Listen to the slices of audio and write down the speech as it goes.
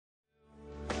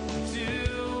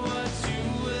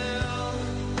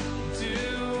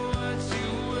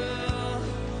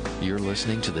You're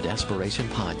listening to the Desperation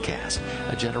Podcast,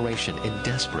 a generation in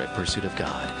desperate pursuit of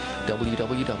God.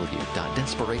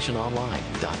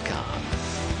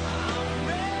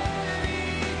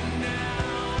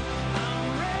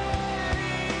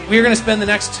 www.desperationonline.com. We're going to spend the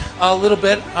next little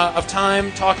bit of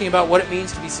time talking about what it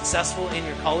means to be successful in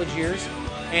your college years.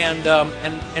 And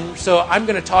so I'm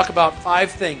going to talk about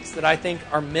 5 things that I think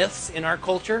are myths in our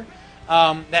culture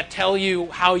that tell you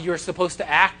how you're supposed to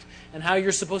act and how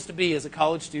you're supposed to be as a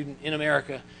college student in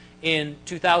America in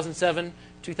 2007,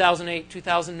 2008,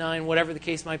 2009, whatever the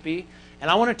case might be. And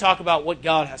I want to talk about what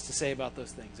God has to say about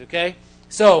those things, okay?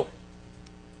 So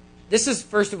this is,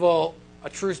 first of all, a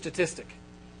true statistic.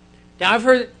 Now, I've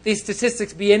heard these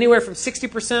statistics be anywhere from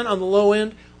 60% on the low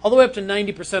end all the way up to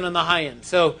 90% on the high end.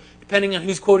 So depending on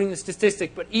who's quoting the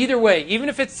statistic. But either way, even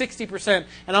if it's 60%,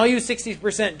 and I'll use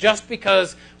 60% just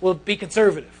because we'll be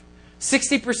conservative,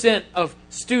 60% of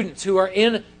students who are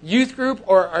in youth group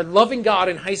or are loving God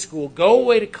in high school go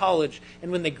away to college,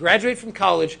 and when they graduate from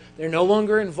college, they're no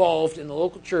longer involved in the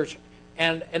local church.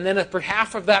 And then for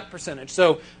half of that percentage,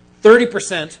 so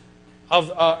 30%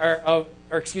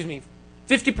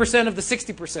 50% of the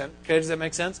 60%, okay, does that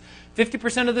make sense?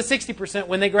 50% of the 60%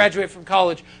 when they graduate from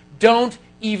college don't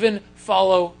even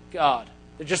follow God.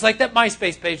 They're just like that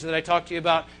MySpace page that I talked to you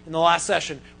about in the last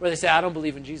session where they say, I don't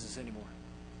believe in Jesus anymore.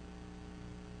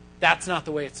 That's not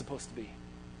the way it's supposed to be.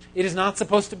 It is not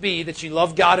supposed to be that you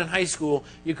love God in high school,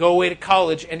 you go away to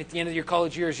college, and at the end of your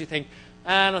college years you think,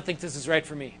 I don't think this is right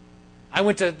for me. I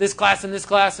went to this class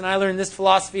and I learned this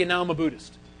philosophy, and now I'm a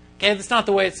Buddhist. Okay, that's not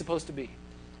the way it's supposed to be.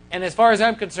 And as far as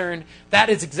I'm concerned, that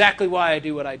is exactly why I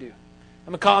do what I do.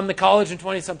 I'm the college and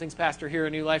 20-somethings pastor here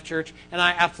at New Life Church, and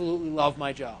I absolutely love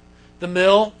my job. The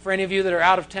Mill, for any of you that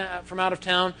are from out of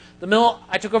town, the Mill,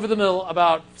 I took over the Mill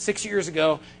about 6 years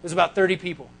ago. It was about 30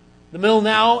 people. The Mill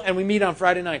now, and we meet on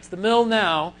Friday nights. The Mill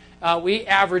now, we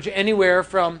average anywhere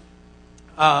from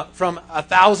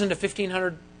 1,000 to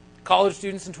 1,500 college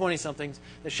students and 20-somethings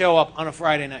that show up on a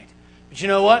Friday night. But you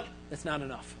know what? That's not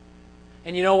enough.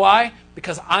 And you know why?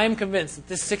 Because I'm convinced that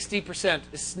this 60%,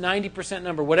 this 90%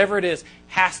 number, whatever it is,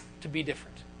 has to be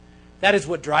different. That is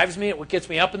what drives me. It's what gets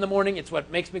me up in the morning. It's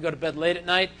what makes me go to bed late at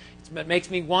night. It's what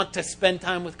makes me want to spend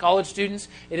time with college students.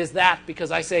 It is that because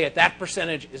I say it, that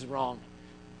percentage is wrong.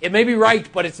 It may be right,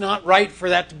 but it's not right for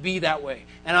that to be that way.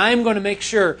 And I am going to make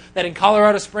sure that in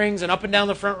Colorado Springs and up and down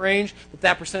the Front Range,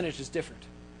 that percentage is different.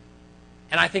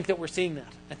 And I think that we're seeing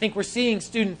that. I think we're seeing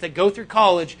students that go through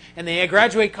college and they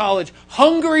graduate college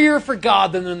hungrier for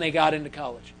God than when they got into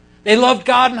college. They loved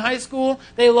God in high school.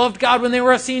 They loved God when they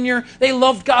were a senior. They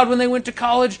loved God when they went to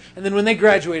college. And then when they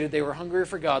graduated, they were hungrier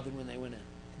for God than when they went in.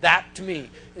 That, to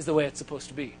me, is the way it's supposed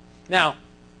to be. Now,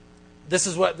 this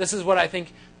is what I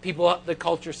think the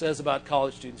culture says about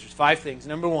college students. There's 5 things.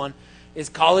 Number 1 is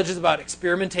college is about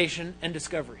experimentation and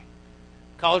discovery.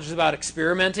 College is about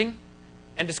experimenting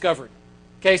and discovering.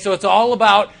 Okay, so it's all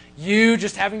about you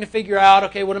just having to figure out,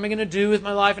 okay, what am I going to do with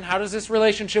my life and how does this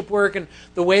relationship work? And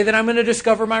the way that I'm going to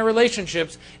discover my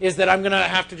relationships is that I'm going to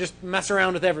have to just mess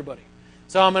around with everybody.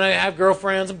 So I'm going to have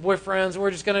girlfriends and boyfriends, and we're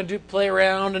just going to play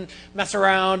around and mess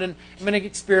around, and I'm going to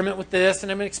experiment with this,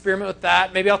 and I'm going to experiment with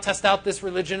that. Maybe I'll test out this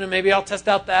religion, and maybe I'll test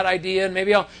out that idea, and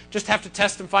maybe I'll just have to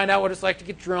test and find out what it's like to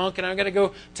get drunk, and I'm going to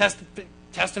go test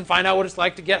and find out what it's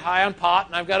like to get high on pot,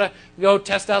 and I've got to go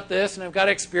test out this, and I've got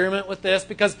to experiment with this,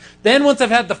 because then once I've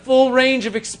had the full range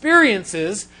of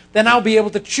experiences, then I'll be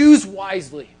able to choose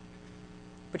wisely.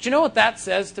 But you know what that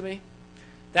says to me?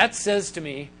 That says to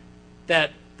me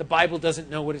that the Bible doesn't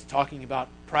know what it's talking about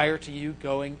prior to you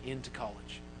going into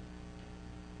college.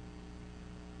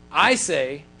 I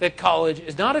say that college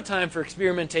is not a time for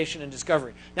experimentation and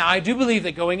discovery. Now, I do believe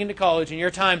that going into college in your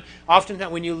time,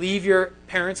 oftentimes when you leave your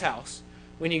parents' house,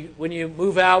 when you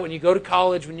move out, when you go to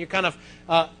college, when you're kind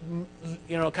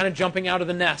of jumping out of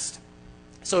the nest,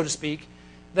 so to speak,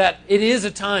 that it is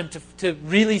a time to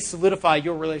really solidify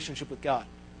your relationship with God.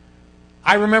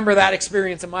 I remember that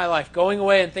experience in my life, going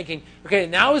away and thinking, okay,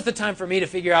 now is the time for me to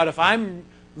figure out if I'm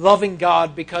loving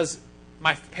God because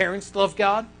my parents loved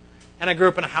God, and I grew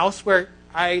up in a house where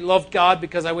I loved God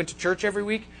because I went to church every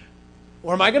week,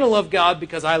 or am I going to love God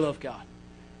because I love God?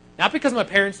 Not because my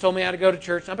parents told me I had to go to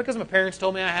church, not because my parents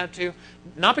told me I had to,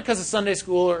 not because of Sunday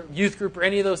school or youth group or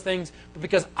any of those things, but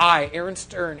because I,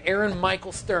 Aaron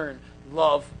Michael Stern,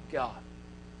 love God.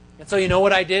 And so you know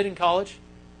what I did in college?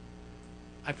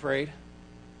 I prayed.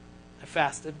 I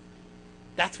fasted.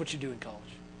 That's what you do in college.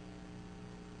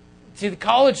 See, the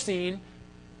college scene,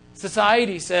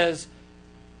 society says,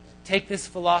 take this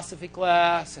philosophy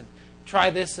class and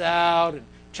try this out and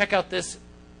check out this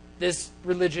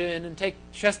religion and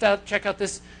check out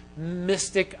this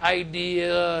mystic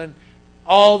idea and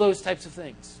all those types of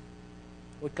things.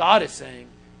 What God is saying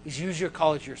is use your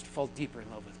college years to fall deeper in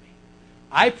love with me.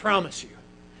 I promise you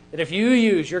that if you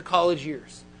use your college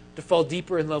years to fall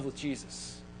deeper in love with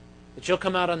Jesus, that you'll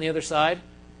come out on the other side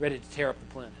ready to tear up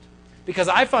the planet. Because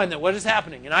I find that what is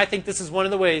happening, and I think this is one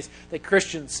of the ways that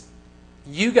Christians,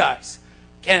 you guys,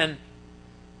 can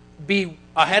be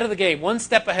ahead of the game, one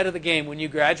step ahead of the game when you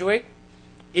graduate,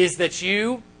 is that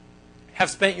you have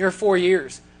spent your 4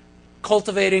 years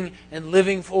cultivating and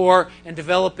living for and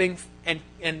developing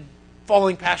and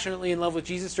falling passionately in love with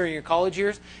Jesus during your college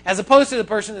years, as opposed to the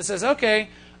person that says, okay,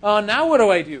 now what do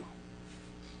I do?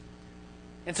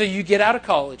 And so you get out of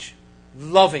college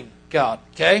loving God,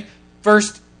 okay?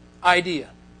 First idea.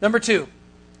 Number 2,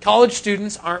 college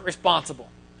students aren't responsible.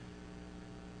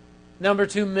 Number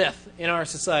 2 myth in our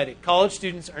society. College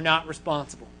students are not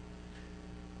responsible.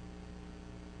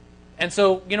 And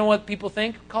so, you know what people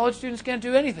think? College students can't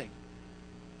do anything.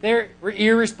 They're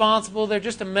irresponsible. They're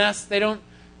just a mess. They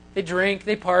drink,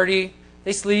 they party,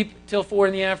 they sleep till 4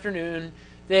 in the afternoon.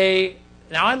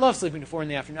 Now I love sleeping till 4 in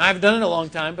the afternoon. I haven't done it in a long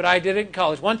time, but I did it in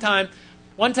college. One time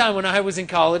when I was in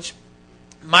college,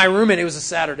 my roommate, it was a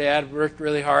Saturday. I had worked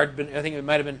really hard, but I think it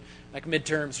might have been like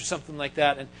midterms or something like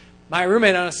that. And my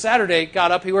roommate on a Saturday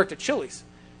got up. He worked at Chili's.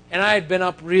 And I had been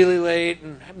up really late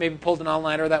and maybe pulled an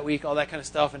all-nighter that week, all that kind of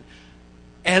stuff.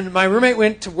 And my roommate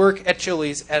went to work at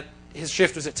Chili's. His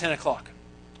shift was at 10 o'clock.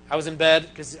 I was in bed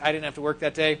because I didn't have to work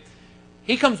that day.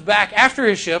 He comes back after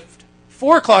his shift,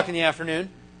 4 o'clock in the afternoon.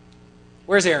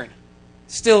 Where's Aaron?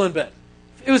 Still in bed.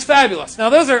 It was fabulous. Now,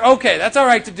 those are okay. That's all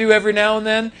right to do every now and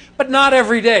then, but not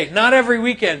every day, not every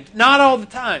weekend, not all the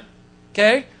time.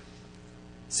 Okay?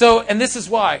 So, and this is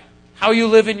why. How you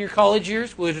live in your college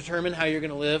years will determine how you're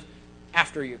going to live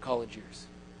after your college years.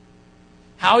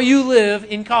 How you live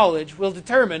in college will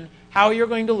determine how you're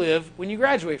going to live when you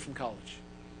graduate from college.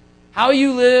 How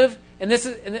you live,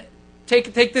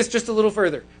 take this just a little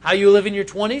further. How you live in your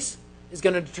 20s is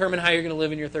going to determine how you're going to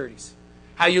live in your 30s.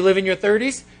 How you live in your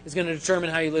 30s is going to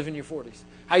determine how you live in your 40s.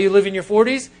 How you live in your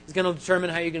 40s is going to determine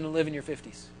how you're going to live in your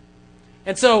 50s.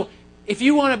 And so, if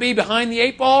you want to be behind the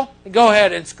 8 ball, then go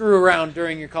ahead and screw around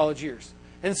during your college years.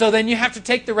 And so then you have to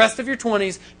take the rest of your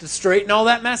 20s to straighten all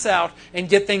that mess out and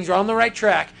get things on the right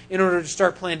track in order to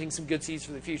start planting some good seeds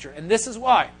for the future. And this is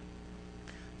why.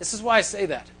 This is why I say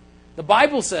that. The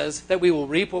Bible says that we will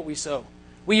reap what we sow.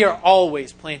 We are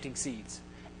always planting seeds.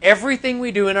 Everything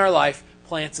we do in our life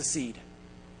plants a seed.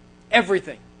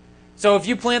 Everything. So if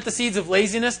you plant the seeds of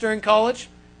laziness during college,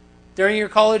 during your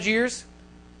college years,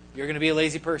 you're going to be a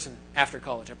lazy person after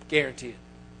college. I guarantee it.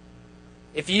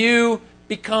 If you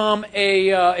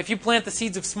if you plant the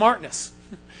seeds of smartness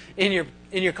in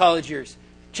your college years,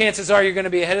 chances are you're going to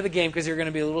be ahead of the game because you're going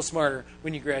to be a little smarter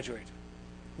when you graduate.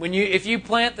 If you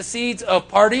plant the seeds of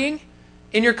partying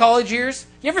in your college years,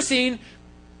 you ever seen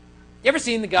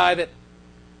the guy that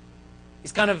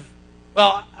he's kind of,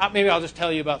 well, maybe I'll just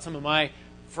tell you about some of my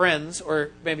friends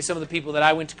or maybe some of the people that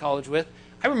I went to college with.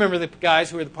 I remember the guys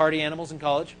who were the party animals in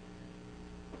college.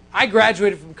 I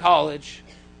graduated from college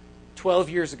 12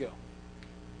 years ago.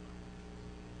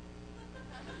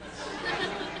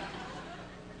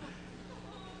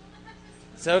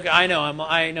 It's okay. I know.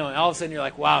 And all of a sudden you're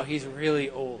like, wow, he's really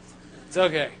old. It's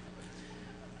okay.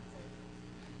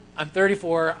 I'm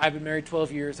 34. I've been married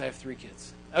 12 years. I have 3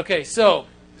 kids. Okay, so,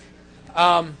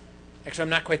 actually, I'm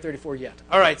not quite 34 yet.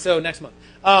 All right, so next month.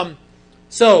 What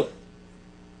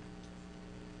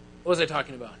was I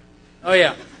talking about? Oh,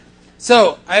 yeah.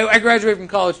 So, I graduated from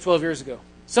college 12 years ago.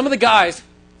 Some of the guys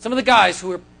who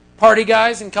were party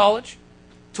guys in college,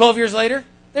 12 years later,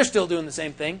 they're still doing the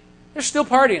same thing. They're still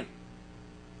partying.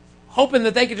 Hoping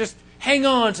that they could just hang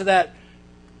on to that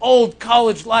old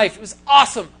college life. It was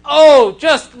awesome. Oh,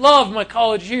 just love my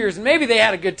college years. And maybe they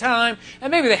had a good time,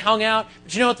 and maybe they hung out.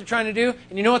 But you know what they're trying to do?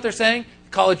 And you know what they're saying?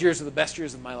 The college years are the best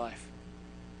years of my life.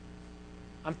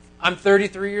 I'm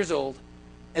 33 years old,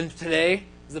 and today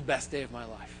is the best day of my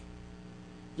life.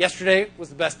 Yesterday was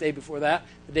the best day before that.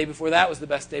 The day before that was the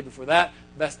best day before that.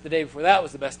 The day before that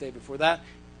was the best day before that.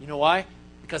 You know why?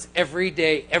 Because every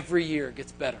day, every year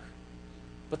gets better.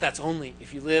 But that's only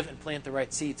if you live and plant the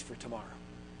right seeds for tomorrow.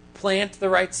 Plant the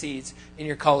right seeds in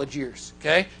your college years.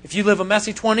 Okay? If you live a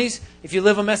messy 20s, if you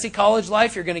live a messy college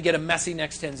life, you're going to get a messy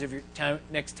next 10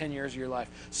 years of your life.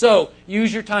 So,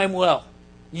 use your time well.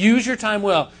 Use your time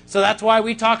well. So that's why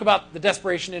we talk about the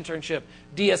Desperation Internship,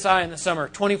 DSI in the summer,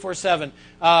 24/7,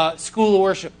 School of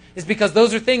Worship, is because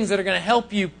those are things that are going to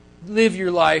help you live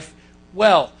your life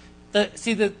well.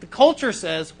 The culture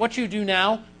says what you do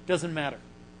now doesn't matter.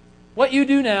 What you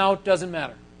do now doesn't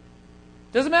matter.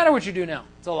 Doesn't matter what you do now.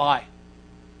 It's a lie.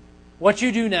 What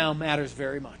you do now matters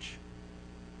very much.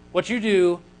 What you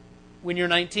do when you're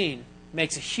 19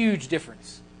 makes a huge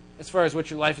difference as far as what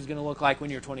your life is going to look like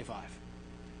when you're 25.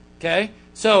 Okay?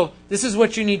 So this is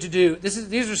what you need to do.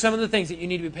 These are some of the things that you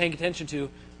need to be paying attention to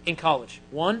in college.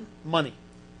 One, money.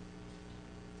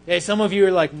 Okay, some of you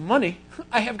are like, money?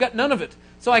 I have got none of it,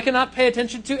 so I cannot pay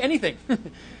attention to anything.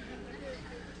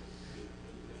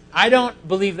 I don't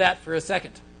believe that for a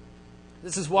second.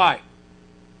 This is why.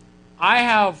 I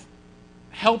have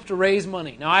helped raise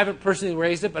money. Now, I haven't personally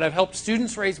raised it, but I've helped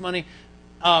students raise money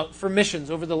for missions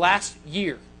over the last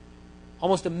year.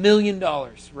 Almost $1 million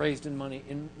raised in money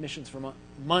in missions for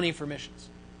money for missions.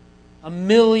 $1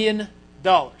 million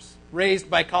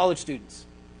raised by college students.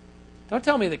 Don't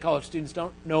tell me that college students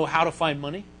don't know how to find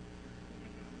money.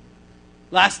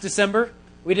 Last December,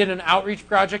 we did an outreach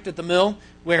project at the mill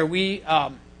where we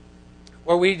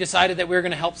decided that we were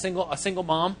going to help a single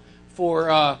mom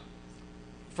for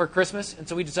Christmas, and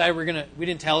so we decided we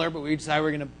didn't tell her, but we decided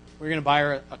we're going to buy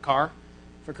her a car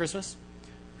for Christmas.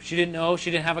 She didn't know.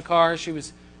 She didn't have a car. She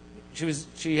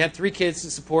had 3 kids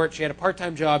to support. She had a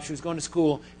part-time job. She was going to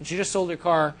school, and she just sold her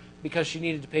car because she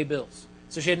needed to pay bills.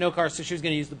 So she had no car, so she was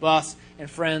going to use the bus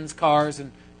and friends' cars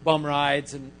and bum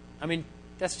rides. And I mean,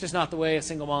 that's just not the way a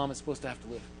single mom is supposed to have to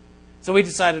live. So we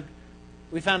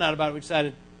found out about it. We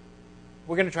decided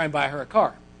we're going to try and buy her a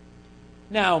car.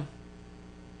 Now,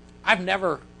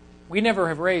 we never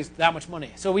have raised that much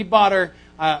money. So we bought her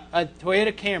a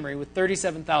Toyota Camry with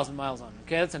 37,000 miles on it.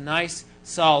 Okay, that's a nice,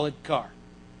 solid car.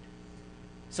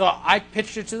 So I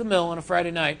pitched it to the mill on a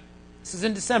Friday night. This is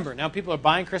in December. Now people are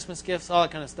buying Christmas gifts, all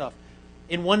that kind of stuff.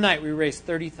 In one night, we raised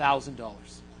 $30,000.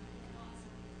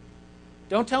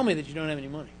 Don't tell me that you don't have any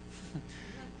money.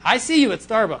 I see you at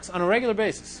Starbucks on a regular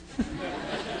basis.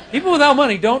 People without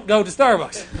money don't go to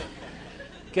Starbucks.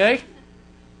 Okay?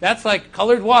 That's like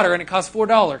colored water, and it costs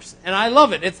 $4. And I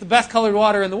love it. It's the best colored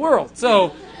water in the world.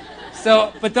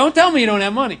 But don't tell me you don't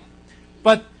have money.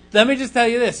 But let me just tell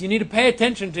you this. You need to pay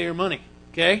attention to your money.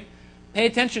 Okay? Pay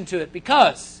attention to it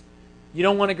because you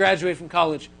don't want to graduate from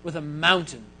college with a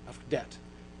mountain of debt.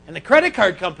 And the credit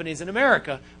card companies in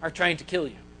America are trying to kill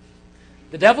you.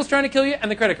 The devil's trying to kill you, and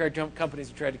the credit card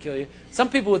companies are trying to kill you. Some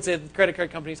people would say that the credit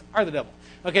card companies are the devil.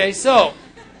 Okay, so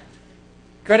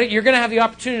you're going to have the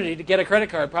opportunity to get a credit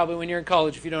card probably when you're in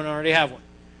college if you don't already have one.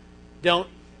 Don't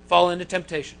fall into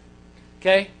temptation.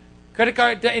 Okay? Credit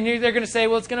card, and they're going to say,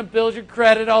 well, it's going to build your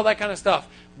credit, all that kind of stuff.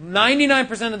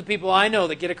 99% of the people I know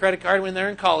that get a credit card when they're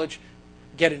in college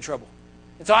get in trouble.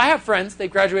 And so I have friends,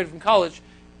 they've graduated from college,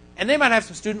 and they might have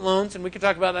some student loans, and we can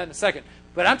talk about that in a second.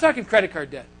 But I'm talking credit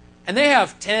card debt. And they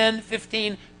have $10,000,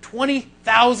 $15,000,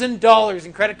 $20,000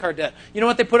 in credit card debt. You know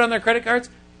what they put on their credit cards?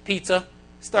 Pizza,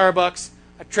 Starbucks,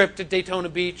 a trip to Daytona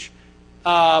Beach,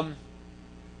 iPod,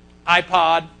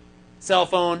 cell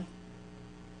phone.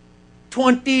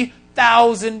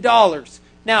 $20,000.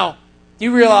 Now,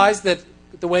 you realize that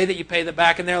the way that you pay that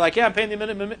back, and they're like, yeah, I'm paying the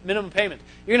minimum payment.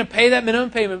 You're going to pay that minimum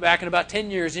payment back in about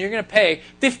 10 years, and you're going to pay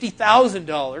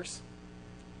 $50,000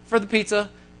 for the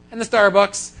pizza and the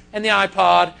Starbucks and the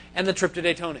iPod and the trip to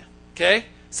Daytona. Okay?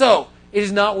 So, it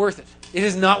is not worth it. It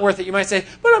is not worth it. You might say,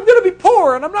 but I'm going to be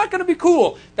poor and I'm not going to be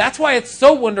cool. That's why it's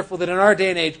so wonderful that in our day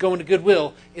and age, going to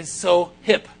Goodwill is so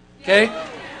hip. Okay?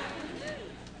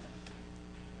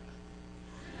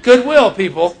 Goodwill,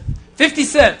 people. 50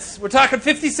 cents. We're talking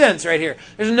 50 cents right here.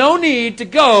 There's no need to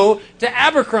go to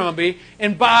Abercrombie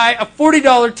and buy a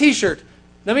 $40 t-shirt.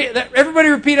 Everybody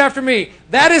repeat after me.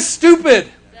 That is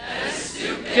stupid. That is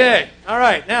stupid. Okay. All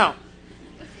right. Now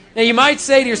you might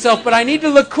say to yourself, but I need to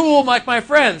look cool like my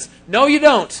friends. No, you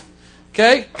don't.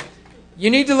 Okay? You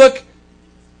need to look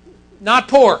not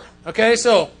poor. Okay?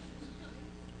 So,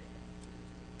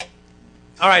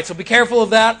 all right. So be careful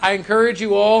of that. I encourage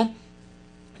you all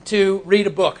to read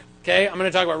a book. Okay? I'm going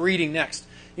to talk about reading next.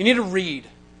 You need to read.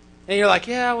 And you're like,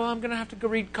 yeah, well, I'm going to have to go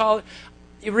read college.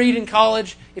 You read in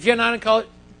college. If you're not in college,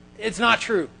 it's not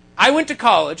true. I went to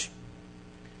college,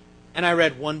 and I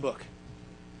read one book.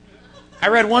 I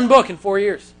read one book in 4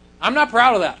 years. I'm not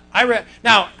proud of that.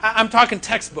 I'm talking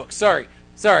textbooks. Sorry.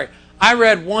 I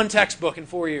read one textbook in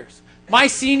 4 years. My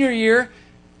senior year,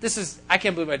 I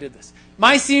can't believe I did this.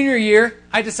 My senior year,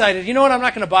 I decided, you know what, I'm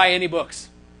not going to buy any books.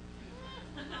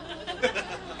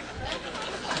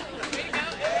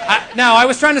 I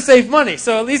was trying to save money,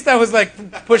 so at least I was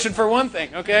like pushing for one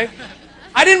thing, okay?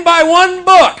 I didn't buy one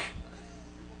book.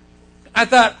 I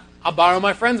thought, I'll borrow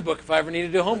my friend's book if I ever need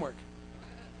to do homework.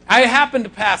 I happened to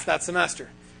pass that semester.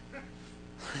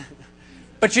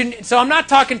 So I'm not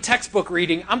talking textbook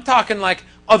reading. I'm talking like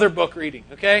other book reading,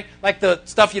 okay? Like the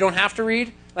stuff you don't have to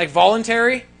read. Like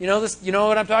voluntary. You know this? You know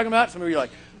what I'm talking about? Some of you are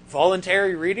like,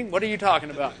 voluntary reading? What are you talking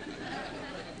about?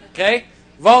 Okay?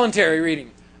 Voluntary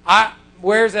reading.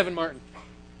 Where's Evan Martin?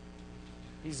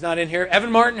 He's not in here.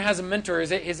 Evan Martin has a mentor.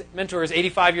 His mentor is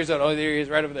 85 years old. Oh, there he is,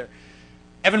 right over there.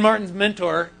 Evan Martin's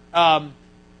mentor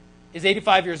is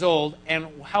 85 years old. And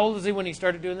how old was he when he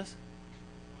started doing this?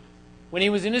 When he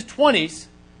was in his 20s,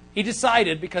 he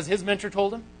decided, because his mentor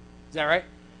told him, is that right?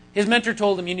 His mentor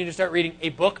told him, you need to start reading a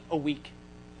book a week.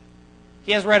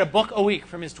 He has read a book a week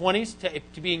from his 20s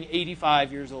to being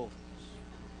 85 years old.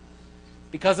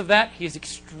 Because of that, he is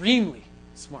extremely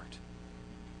smart.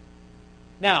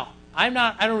 Now, I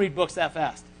don't read books that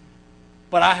fast,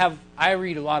 but I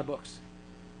read a lot of books.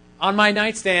 On my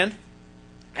nightstand,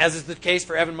 as is the case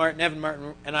for Evan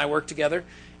Martin and I work together,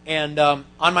 and on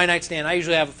my nightstand, I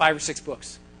usually have 5 or 6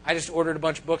 books. I just ordered a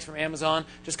bunch of books from Amazon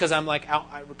just because I'm like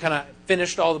I kind of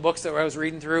finished all the books that I was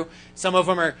reading through. Some of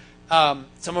them are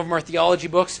theology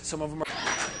books. Some of them are.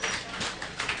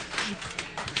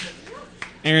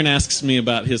 Aaron asks me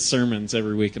about his sermons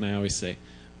every week, and I always say,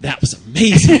 "That was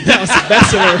amazing. That was the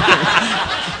best I've ever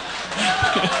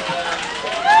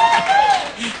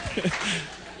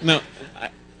heard." No,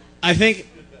 I think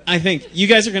you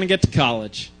guys are going to get to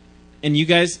college, and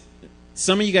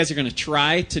some of you guys are going to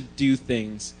try to do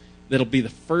things that'll be the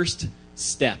first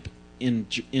step in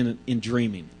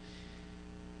dreaming.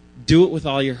 Do it with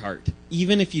all your heart,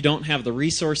 even if you don't have the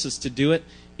resources to do it.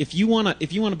 If you want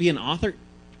to be an author,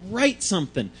 write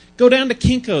something. Go down to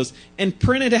Kinko's and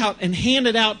print it out and hand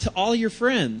it out to all your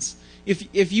friends.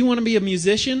 If you want to be a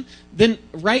musician, then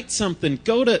write something.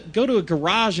 Go to a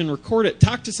garage and record it.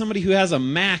 Talk to somebody who has a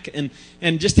Mac and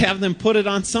just have them put it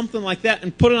on something like that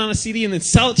and put it on a CD and then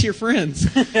sell it to your friends.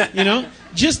 You know,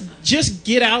 just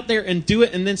get out there and do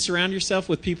it, and then surround yourself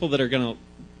with people that are going to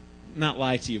not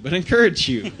lie to you, but encourage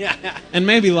you, and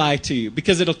maybe lie to you,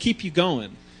 because it'll keep you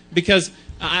going. Because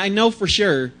I know for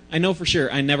sure, I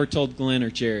never told Glenn or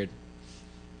Jared,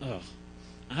 oh,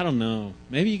 I don't know,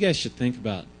 maybe you guys should think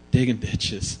about digging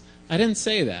ditches. I didn't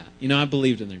say that. You know, I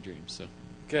believed in their dreams. So.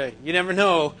 Okay, you never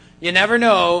know. You never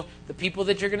know the people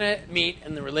that you're going to meet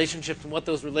and the relationships and what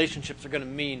those relationships are going to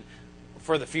mean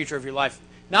for the future of your life.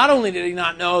 Not only did he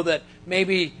not know that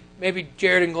maybe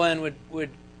Jared and Glenn would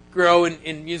grow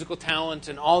in musical talent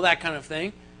and all that kind of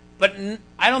thing, but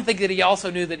I don't think that he also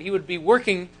knew that he would be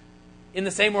working in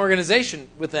the same organization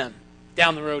with them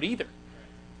down the road either.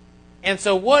 And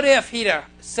so what if he'd have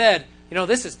said, you know,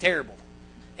 this is terrible,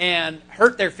 and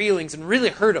hurt their feelings and really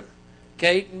hurt them,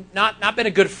 okay? Not been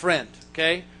a good friend,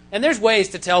 okay? And there's ways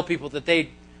to tell people that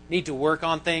they need to work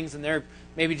on things, and they're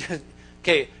maybe just,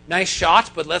 okay, nice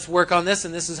shot, but let's work on this,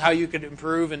 and this is how you could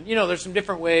improve. And, you know, there's some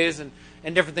different ways and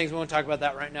different things. We won't talk about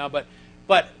that right now, but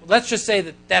let's just say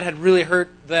that had really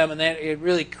hurt them, and that it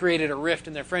really created a rift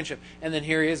in their friendship. And then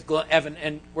here he is, Evan,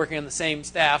 and working on the same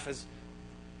staff as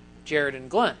Jared and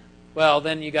Glenn. Well,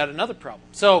 then you got another problem.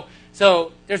 So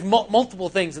there's multiple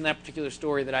things in that particular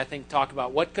story that I think talk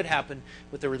about what could happen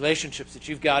with the relationships that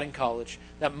you've got in college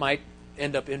that might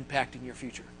end up impacting your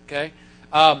future. Okay.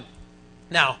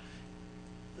 Now,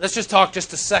 let's just talk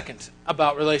just a second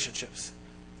about relationships.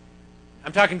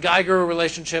 I'm talking guy-girl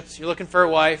relationships. You're looking for a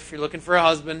wife. You're looking for a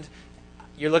husband.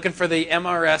 You're looking for the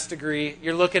MRS degree.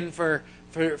 You're looking for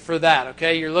that.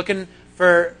 Okay. You're looking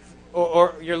for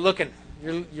or you're looking.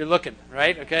 You're looking,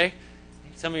 right? Okay?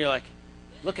 Some of you are like,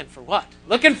 looking for what?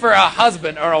 Looking for a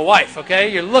husband or a wife,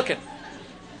 okay? You're looking.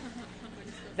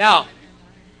 Now,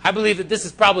 I believe that this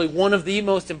is probably one of the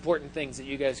most important things that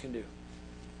you guys can do.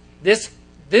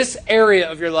 This area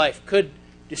of your life could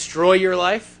destroy your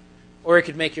life, or it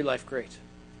could make your life great.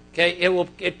 Okay?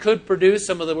 It could produce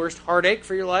some of the worst heartache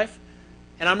for your life.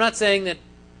 And I'm not saying that,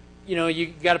 you know, you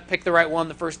got to pick the right one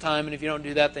the first time, and if you don't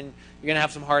do that, then you're going to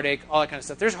have some heartache, all that kind of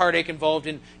stuff. There's heartache involved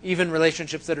in even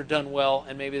relationships that are done well,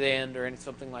 and maybe they end or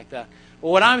something like that. But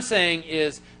what I'm saying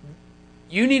is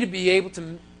you need to be able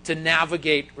to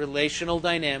navigate relational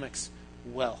dynamics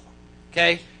well.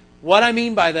 Okay? What I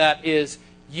mean by that is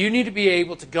you need to be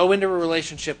able to go into a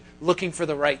relationship looking for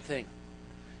the right thing.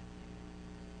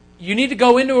 You need to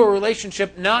go into a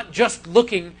relationship not just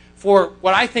looking for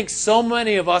what I think so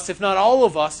many of us, if not all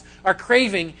of us, are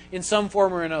craving in some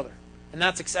form or another. And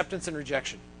that's acceptance and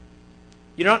rejection.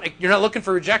 You're not looking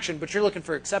for rejection, but you're looking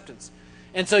for acceptance.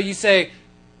 And so you say,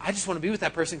 I just want to be with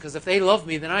that person because if they love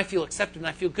me, then I feel accepted and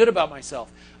I feel good about myself.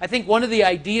 I think one of the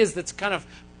ideas that's kind of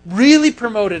really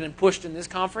promoted and pushed in this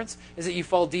conference is that you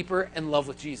fall deeper in love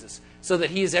with Jesus, so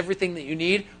that He is everything that you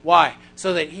need. Why?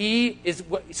 So that He is.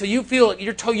 So you feel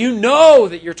you know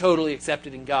that you're totally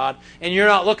accepted in God, and you're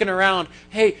not looking around.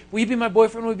 Hey, will you be my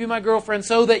boyfriend? Will you be my girlfriend?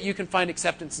 So that you can find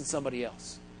acceptance in somebody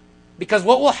else. Because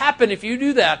what will happen if you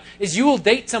do that is you will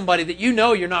date somebody that you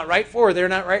know you're not right for, or they're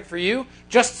not right for you,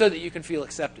 just so that you can feel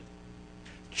accepted.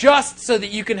 Just so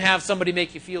that you can have somebody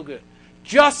make you feel good.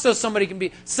 Just so somebody can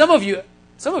be... Some of you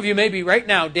may be right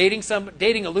now dating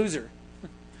a loser.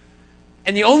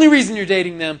 And the only reason you're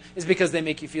dating them is because they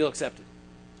make you feel accepted.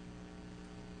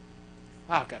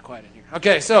 Wow, it got quiet in here.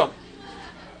 Okay, so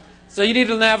you need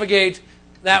to navigate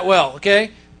that well,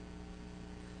 okay?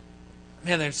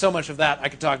 Man, there's so much of that I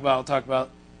could talk about. I'll talk about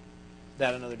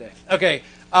that another day. Okay.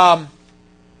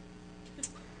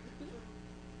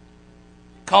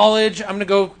 College. I'm going to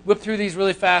go whip through these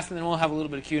really fast, and then we'll have a little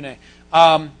bit of Q&A.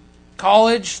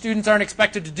 College students aren't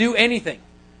expected to do anything.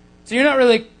 So you're not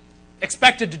really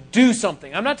expected to do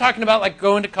something. I'm not talking about like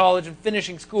going to college and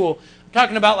finishing school. I'm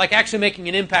talking about like actually making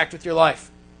an impact with your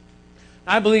life.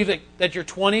 I believe that your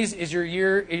 20s is your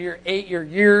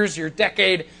years, your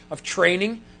decade of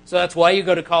training. So that's why you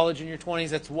go to college in your 20s.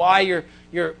 That's why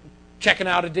you're checking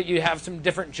out. You have some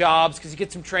different jobs because you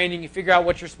get some training. You figure out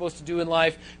what you're supposed to do in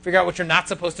life. Figure out what you're not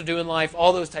supposed to do in life.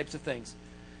 All those types of things.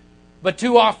 But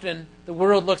too often, the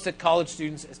world looks at college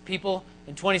students as people,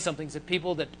 and 20-somethings as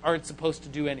people that aren't supposed to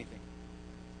do anything.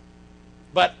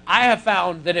 But I have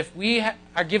found that if we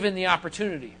are given the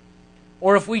opportunity,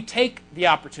 or if we take the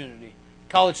opportunity,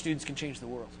 college students can change the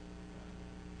world.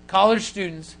 College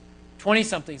students,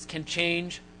 20-somethings, can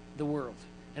change the world.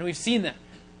 And we've seen that.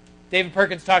 David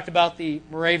Perkins talked about the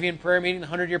Moravian prayer meeting, the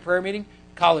 100-year prayer meeting.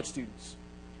 College students.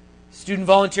 Student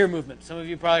volunteer movement. Some of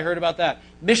you probably heard about that.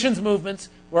 Missions movements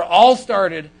were all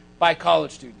started by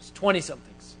college students,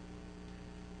 20-somethings.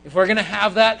 If we're going to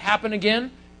have that happen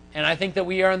again, and I think that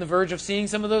we are on the verge of seeing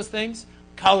some of those things,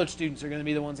 college students are going to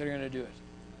be the ones that are going to do it.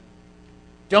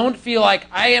 Don't feel like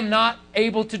I am not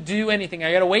able to do anything.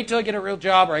 I got to wait till I get a real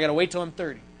job, or I got to wait till I'm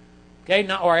 30. Okay?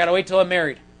 Or I got to wait till I'm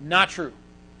married. Not true.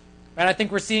 And I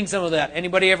think we're seeing some of that.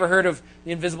 Anybody ever heard of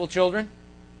the Invisible Children?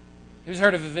 Who's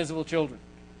heard of Invisible Children?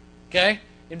 Okay?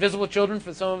 Invisible Children,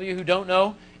 for some of you who don't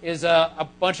know, is a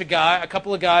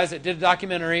couple of guys that did a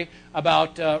documentary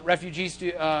about refugees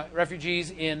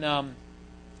in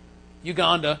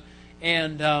Uganda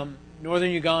and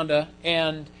northern Uganda,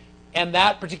 and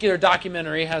that particular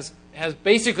documentary has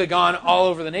basically gone all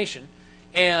over the nation,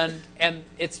 and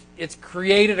it's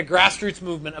created a grassroots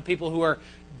movement of people who are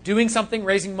doing something,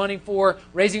 raising money for,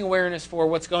 raising awareness for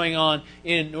what's going on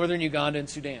in northern Uganda and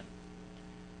Sudan.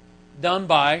 Done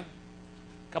by a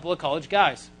couple of college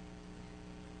guys.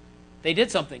 They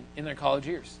did something in their college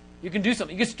years. You can do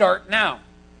something. You can start now.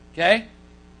 Okay?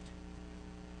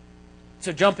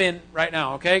 So jump in right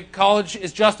now, okay? College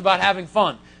is just about having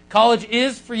fun. College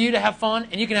is for you to have fun,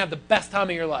 and you can have the best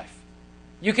time of your life.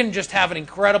 You can just have an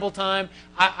incredible time.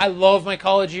 I love my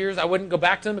college years. I wouldn't go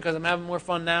back to them because I'm having more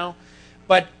fun now.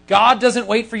 But God doesn't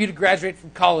wait for you to graduate from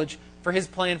college for His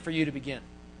plan for you to begin.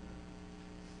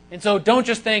 And so don't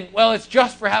just think, well, it's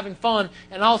just for having fun,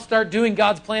 and I'll start doing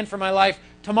God's plan for my life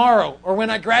tomorrow or when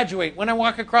I graduate, when I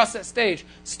walk across that stage.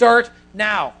 Start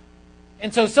now.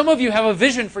 And so some of you have a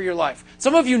vision for your life.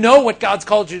 Some of you know what God's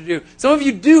called you to do. Some of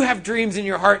you do have dreams in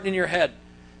your heart and in your head.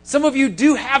 Some of you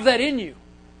do have that in you.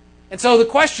 And so the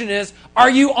question is, are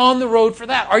you on the road for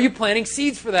that? Are you planting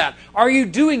seeds for that? Are you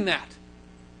doing that?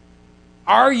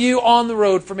 Are you on the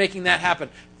road for making that happen?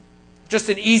 Just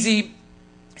an easy,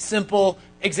 simple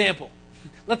example.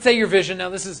 Let's say your vision, now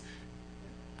this is,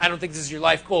 I don't think this is your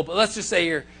life goal, but let's just say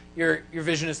your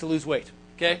vision is to lose weight,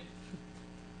 okay?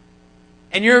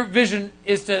 And your vision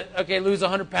is to, lose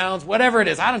 100 pounds, whatever it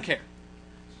is, I don't care,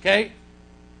 okay?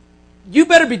 You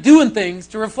better be doing things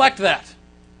to reflect that.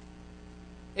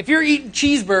 If you're eating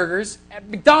cheeseburgers at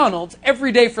McDonald's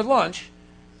every day for lunch,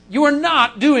 you are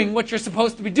not doing what you're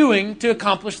supposed to be doing to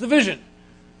accomplish the vision.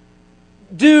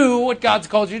 Do what God's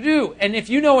called you to do. And if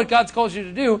you know what God's called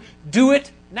you to do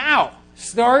it now.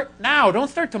 Start now. Don't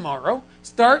start tomorrow.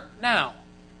 Start now.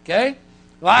 Okay?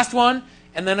 Last one,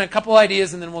 and then a couple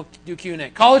ideas, and then we'll do Q&A.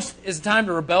 College is a time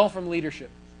to rebel from leadership.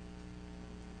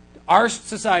 Our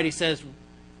society says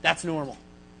that's normal.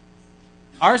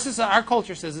 Our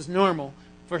culture says it's normal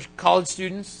for college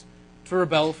students to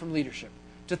rebel from leadership.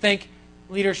 To think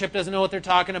leadership doesn't know what they're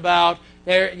talking about.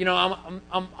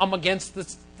 I'm against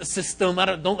the system.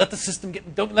 Don't let the system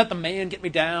don't let the man get me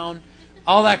down.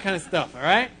 All that kind of stuff, all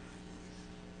right?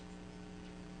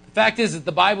 The fact is that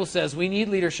the Bible says we need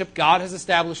leadership. God has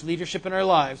established leadership in our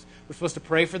lives. We're supposed to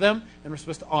pray for them, and we're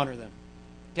supposed to honor them.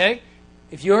 Okay?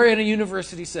 If you're in a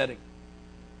university setting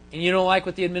and you don't like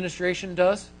what the administration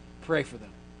does, pray for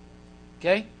them.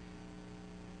 Okay?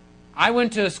 I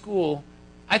went to a school.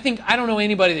 I don't know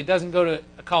anybody that doesn't go to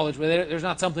a college where there's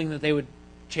not something that they would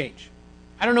change.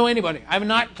 I don't know anybody. I have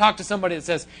not talked to somebody that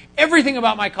says, everything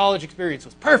about my college experience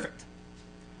was perfect.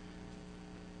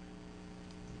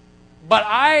 But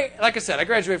like I said, I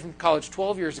graduated from college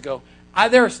 12 years ago.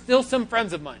 There are still some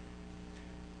friends of mine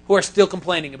who are still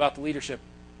complaining about the leadership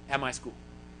at my school.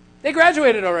 They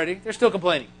graduated already. They're still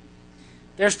complaining.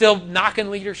 They're still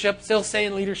knocking leadership, still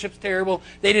saying leadership's terrible.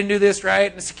 They didn't do this right,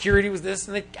 and the security was this,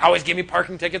 and they always give me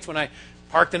parking tickets when I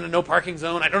parked in a no parking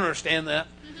zone. I don't understand that.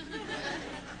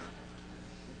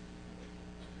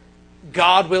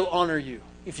 God will honor you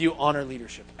if you honor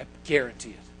leadership. I guarantee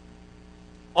it.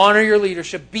 Honor your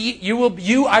leadership.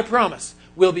 I promise,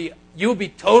 you will be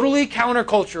totally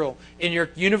countercultural in your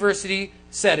university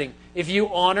setting if you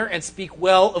honor and speak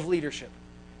well of leadership.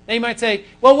 Now you might say,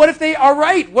 well, what if they are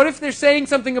right? What if they're saying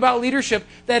something about leadership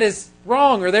that is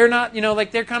wrong, or they're not,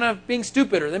 like they're kind of being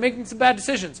stupid, or they're making some bad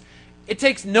decisions? It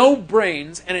takes no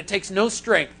brains and it takes no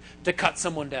strength to cut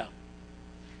someone down.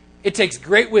 It takes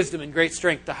great wisdom and great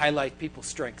strength to highlight people's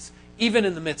strengths, even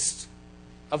in the midst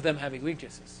of them having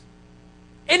weaknesses.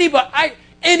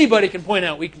 Anybody can point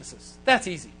out weaknesses. That's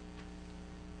easy.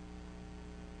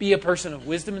 Be a person of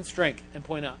wisdom and strength and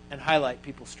point out and highlight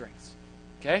people's strengths.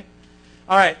 Okay?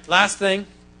 All right, last thing.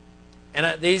 And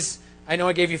I know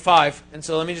I gave you 5, and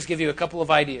so let me just give you a couple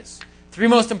of ideas. 3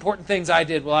 most important things I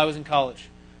did while I was in college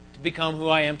to become who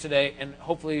I am today, and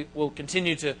hopefully will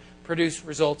continue to produce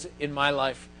results in my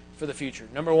life for the future.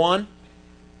 Number 1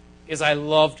 is I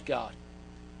loved God.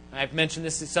 I've mentioned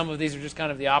this, some of these are just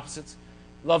kind of the opposites.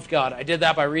 Loved God. I did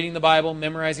that by reading the Bible,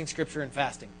 memorizing Scripture, and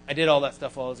fasting. I did all that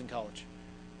stuff while I was in college.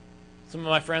 Some of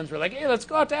my friends were like, hey, let's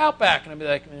go out to Outback. And I'd be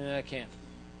like, I can't.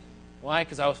 Why?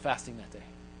 Because I was fasting that day.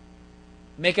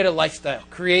 Make it a lifestyle.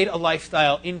 Create a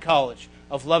lifestyle in college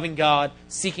of loving God,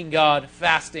 seeking God,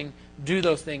 fasting. Do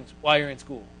those things while you're in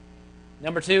school.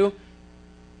 Number 2,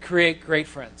 create great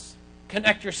friends.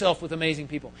 Connect yourself with amazing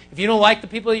people. If you don't like the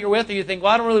people that you're with, or you think,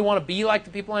 well, I don't really want to be like the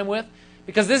people I'm with,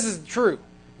 because this is true.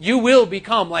 You will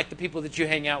become like the people that you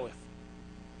hang out with.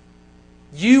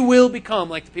 You will become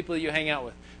like the people that you hang out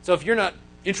with. So if you're not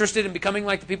interested in becoming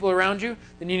like the people around you,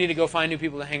 then you need to go find new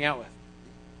people to hang out with.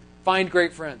 Find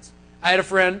great friends. I had a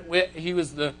friend, he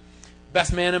was the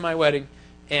best man in my wedding,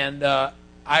 and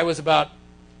I was about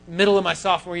middle of my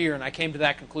sophomore year, and I came to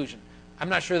that conclusion. I'm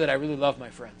not sure that I really love my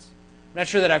friends. I'm not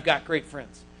sure that I've got great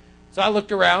friends. So I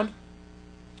looked around,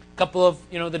 a couple of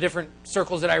the different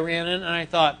circles that I ran in, and I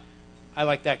thought, I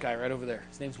like that guy right over there.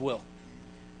 His name's Will.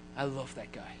 I love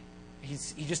that guy.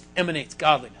 He just emanates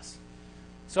godliness.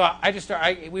 So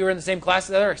we were in the same class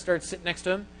together. I started sitting next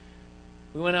to him.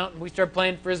 We went out and we started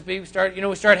playing Frisbee. We started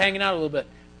hanging out a little bit.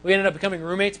 We ended up becoming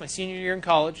roommates my senior year in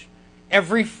college.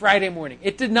 Every Friday morning.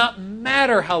 It did not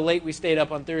matter how late we stayed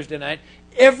up on Thursday night.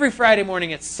 Every Friday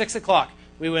morning at 6 o'clock,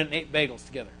 we went and ate bagels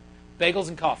together. Bagels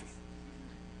and coffee.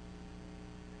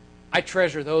 I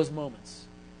treasure those moments.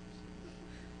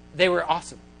 They were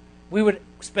awesome. We would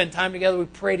spend time together.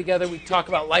 We'd pray together. We'd talk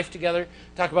about life together.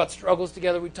 Talk about struggles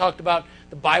together. We talked about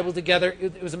the Bible together.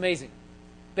 It was amazing.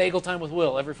 Bagel time with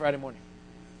Will every Friday morning.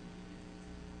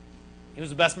 He was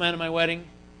the best man at my wedding.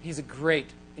 He's a great,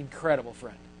 incredible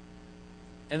friend.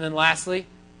 And then lastly,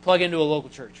 plug into a local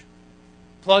church.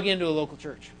 Plug into a local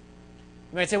church.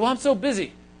 You might say, well, I'm so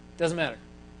busy. Doesn't matter.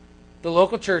 The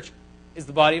local church is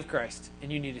the body of Christ, and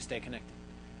you need to stay connected.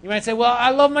 You might say, well,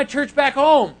 I love my church back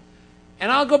home.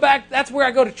 And I'll go back, that's where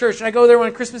I go to church. And I go there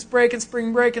on Christmas break and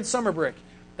spring break and summer break.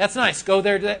 That's nice. Go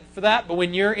there for that. But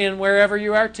when you're in wherever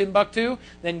you are, Timbuktu,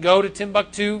 then go to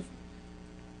Timbuktu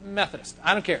Methodist.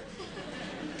 I don't care.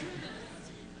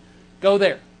 Go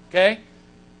there. Okay?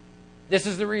 This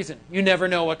is the reason. You never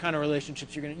know what kind of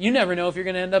relationships you're going to... You never know if you're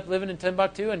going to end up living in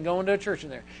Timbuktu and going to a church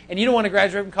in there. And you don't want to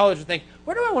graduate from college and think,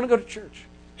 where do I want to go to church?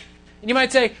 And you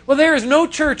might say, well, there is no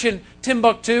church in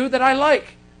Timbuktu that I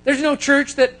like. There's no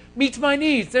church that meets my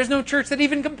needs. There's no church that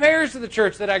even compares to the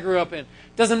church that I grew up in.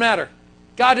 Doesn't matter.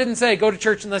 God didn't say, go to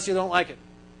church unless you don't like it.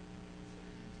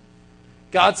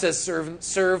 God says,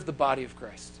 serve the body of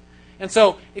Christ. And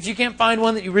so, if you can't find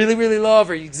one that you really, really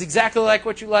love, or is exactly like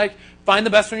what you like, find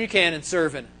the best one you can and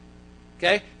serve in it.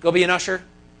 Okay? Go be an usher.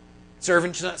 Serve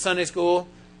in Sunday school.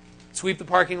 Sweep the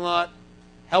parking lot.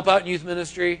 Help out in youth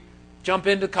ministry. Jump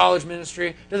into college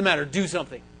ministry. Doesn't matter. Do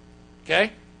something.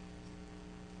 Okay?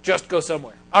 Just go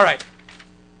somewhere. All right.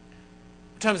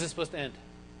 What time is this supposed to end?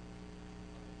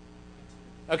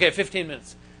 Okay, 15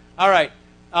 minutes. All right.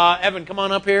 Evan, come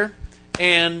on up here.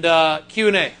 And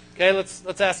Q&A. Okay,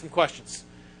 let's ask some questions.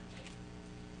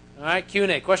 All right,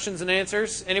 Q&A. Questions and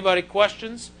answers. Anybody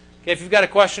questions? Okay, if you've got a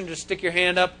question, just stick your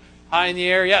hand up high in the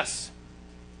air. Yes?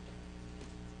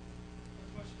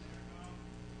 What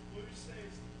would you say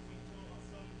is,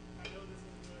 I know this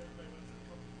is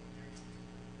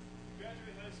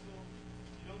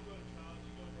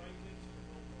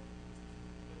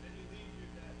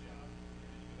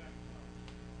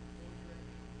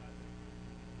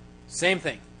Same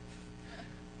thing.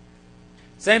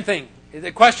 Same thing.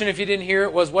 The question, if you didn't hear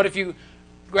it, was what if you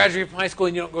graduate from high school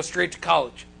and you don't go straight to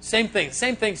college? Same thing.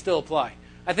 Same things still apply.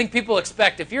 I think people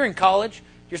expect if you're in college,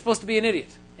 you're supposed to be an idiot.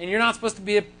 And you're not supposed to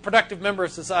be a productive member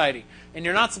of society. And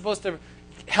you're not supposed to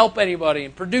help anybody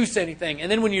and produce anything.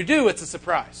 And then when you do, it's a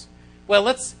surprise. Well,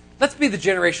 let's be the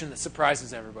generation that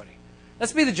surprises everybody.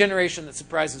 Let's be the generation that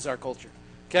surprises our culture.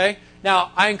 Okay?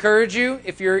 Now, I encourage you,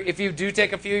 if you do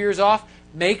take a few years off,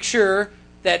 make sure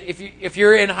that if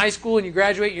you're in high school and you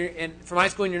graduate from high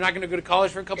school and you're not going to go to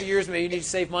college for a couple of years, maybe you need to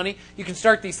save money, you can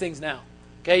start these things now.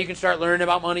 Okay? You can start learning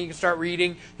about money. You can start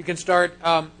reading. You can start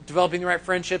developing the right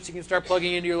friendships. You can start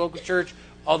plugging into your local church,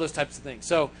 all those types of things.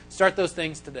 So start those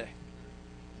things today.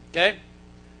 Okay?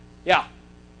 Yeah.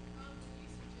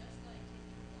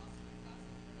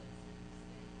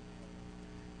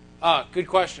 Good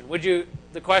question.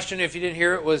 The question, if you didn't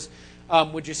hear it, was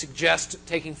would you suggest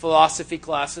taking philosophy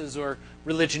classes or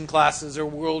religion classes or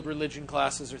world religion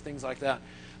classes or things like that?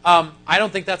 I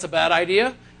don't think that's a bad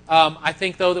idea. I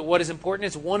think, though, that what is important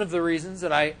is one of the reasons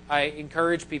that I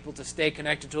encourage people to stay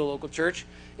connected to a local church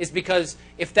is because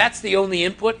if that's the only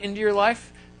input into your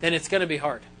life, then it's going to be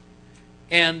hard.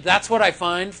 And that's what I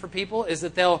find for people is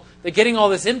that they're getting all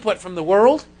this input from the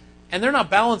world, and they're not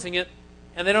balancing it,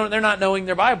 and they're not knowing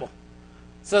their Bible.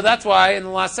 So that's why in the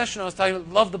last session I was talking about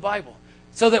love the Bible.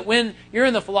 So that when you're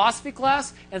in the philosophy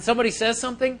class and somebody says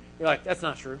something, you're like, that's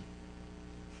not true.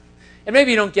 And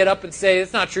maybe you don't get up and say,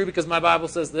 it's not true because my Bible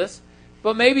says this.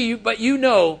 But you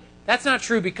know that's not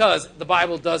true because the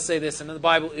Bible does say this, and the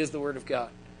Bible is the Word of God.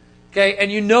 Okay?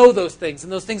 And you know those things,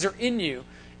 and those things are in you.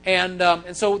 And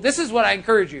so this is what I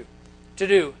encourage you to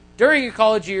do. During your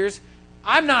college years,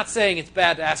 I'm not saying it's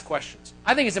bad to ask questions.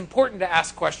 I think it's important to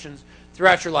ask questions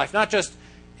throughout your life, not just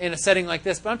in a setting like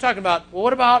this, but I'm talking about, well,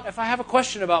 what about if I have a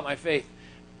question about my faith?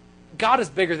 God is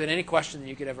bigger than any question that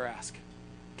you could ever ask.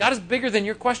 God is bigger than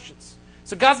your questions.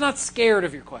 So God's not scared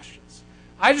of your questions.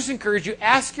 I just encourage you,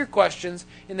 ask your questions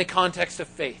in the context of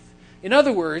faith. In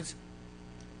other words,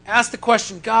 ask the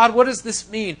question, God, what does this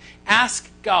mean? Ask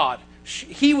God.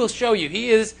 He will show you. He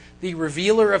is the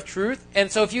revealer of truth.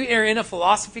 And so if you are in a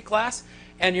philosophy class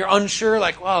and you're unsure,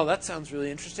 like, wow, that sounds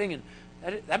really interesting and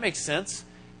that makes sense,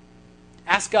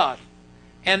 ask God.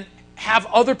 And have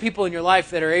other people in your life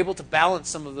that are able to balance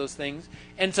some of those things.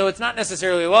 And so it's not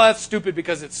necessarily, well, that's stupid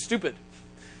because it's stupid.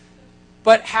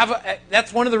 But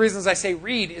that's one of the reasons I say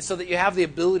read is so that you have the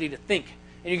ability to think.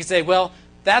 And you can say, well,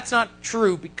 that's not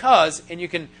true because, and you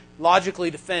can logically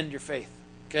defend your faith.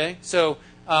 Okay? So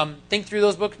think through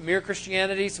those books, Mere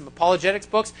Christianity, some apologetics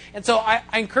books. And so I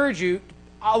encourage you,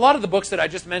 a lot of the books that I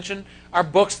just mentioned are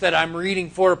books that I'm reading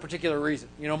for a particular reason.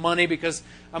 Money because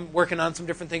I'm working on some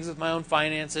different things with my own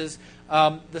finances.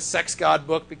 The Sex God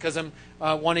book because I'm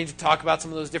wanting to talk about some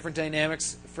of those different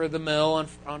dynamics for the mill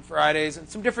on Fridays and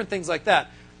some different things like that.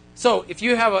 So if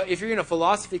you're in a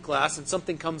philosophy class and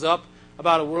something comes up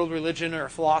about a world religion or a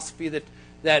philosophy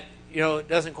that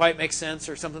doesn't quite make sense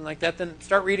or something like that, then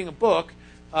start reading a book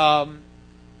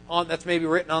that's maybe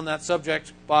written on that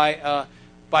subject by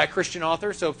a Christian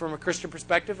author, so from a Christian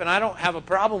perspective. And I don't have a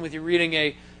problem with you reading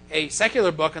a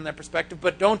secular book on that perspective,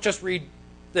 but don't just read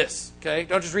this, okay?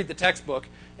 Don't just read the textbook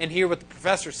and hear what the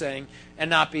professor's saying and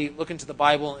not be looking to the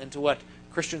Bible and to what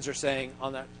Christians are saying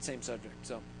on that same subject.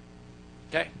 So,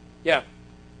 okay? Yeah. At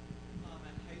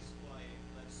high school, I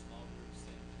led small groups,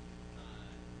 and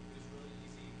it was really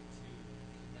easy to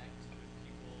connect with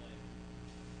people and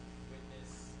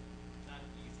witness. Not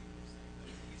easy per se, but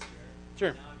easier.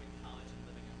 Sure. Now I'm in college and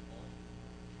living at home,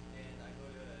 and I go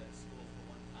to school for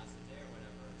one class a day or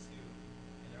whatever, or two,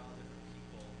 and they're all different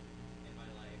people in my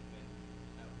life. And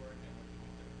at work, I'm working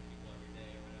with different people every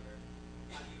day or whatever.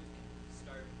 How do you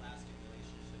start lasting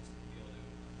relationships to be able to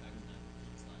affect them in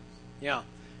people's lives? Yeah.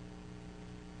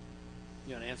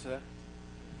 You want to answer that?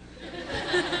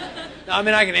 No, I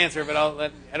mean I can answer, but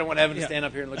I don't want Evan to stand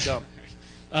up here and look dumb.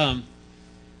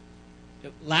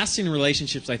 Lasting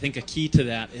relationships, I think a key to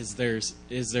that is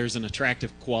there's an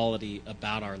attractive quality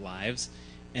about our lives,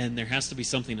 and there has to be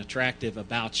something attractive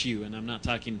about you. And I'm not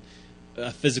talking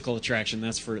physical attraction.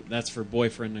 That's for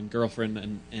boyfriend and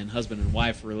girlfriend and husband and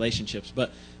wife relationships.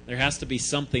 But there has to be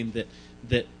something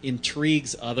that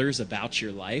intrigues others about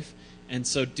your life. And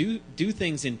so do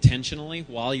things intentionally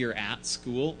while you're at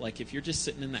school. Like if you're just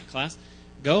sitting in that class,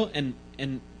 go and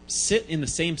sit in the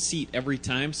same seat every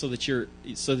time so that you're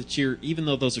even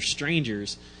though those are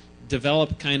strangers,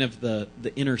 develop kind of the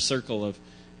inner circle of,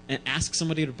 and ask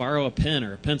somebody to borrow a pen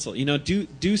or a pencil.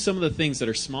 Do some of the things that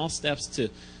are small steps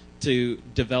to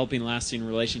developing lasting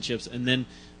relationships, and then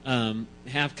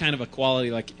have kind of a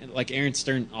quality like Aaron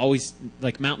Stern always,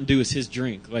 like Mountain Dew is his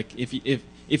drink. Like if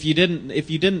you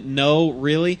didn't know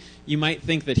really, you might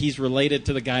think that he's related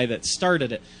to the guy that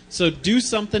started it. So do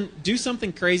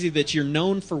something crazy that you're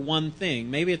known for one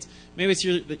thing. Maybe it's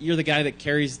you're the guy that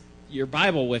carries your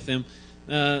Bible with him.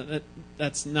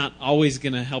 That's not always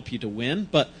going to help you to win,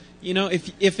 but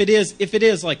if it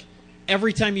is like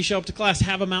every time you show up to class,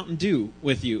 have a Mountain Dew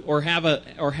with you, or have a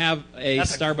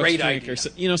That's Starbucks a great drink,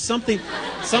 idea. or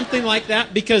something like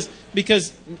that, because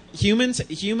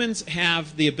humans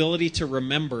have the ability to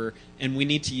remember, and we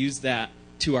need to use that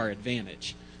to our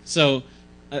advantage. So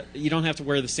you don't have to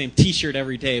wear the same T-shirt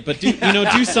every day, but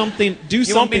do something.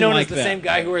 You won't be known like as the that. same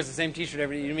guy who wears the same T-shirt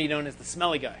every day. You'll be known as the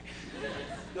smelly guy.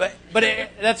 But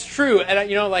that's true.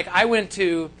 And like I went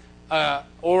to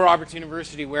Oral Roberts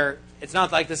University, where it's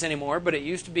not like this anymore, but it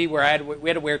used to be where we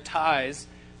had to wear ties,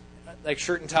 like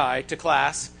shirt and tie, to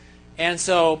class. And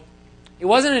so it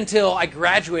wasn't until I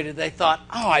graduated that I thought,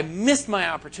 oh, I missed my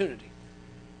opportunity.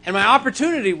 And my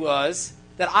opportunity was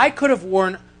that I could have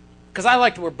worn, because I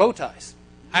like to wear bow ties.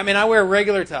 I mean, I wear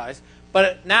regular ties.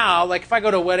 But now, like if I go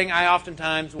to a wedding, I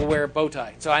oftentimes will wear a bow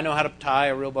tie. So I know how to tie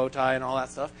a real bow tie and all that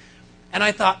stuff. And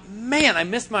I thought, man, I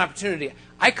missed my opportunity.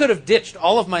 I could have ditched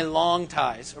all of my long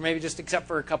ties, or maybe just except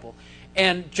for a couple,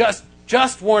 and just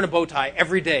worn a bow tie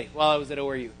every day while I was at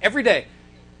ORU. Every day.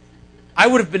 I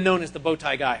would have been known as the bow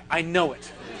tie guy. I know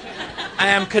it. I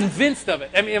am convinced of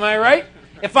it. I mean, am I right?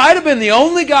 If I'd have been the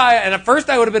only guy, and at first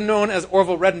I would have been known as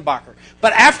Orville Redenbacher.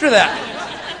 But after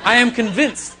that, I am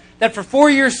convinced that for 4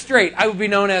 years straight, I would be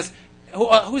known as,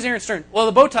 who's Aaron Stern? Well,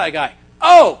 the bow tie guy.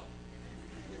 Oh!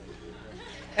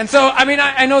 And so, I mean,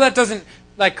 I know that doesn't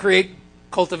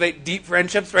cultivate deep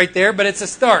friendships right there, but it's a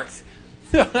start.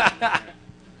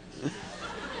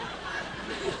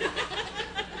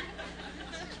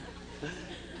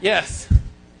 Yes.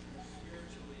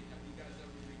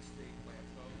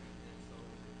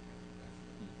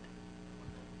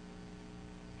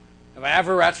 Have I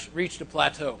ever reached a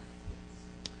plateau?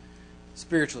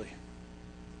 Spiritually?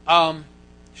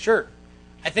 Sure.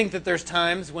 I think that there's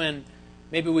times when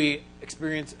maybe we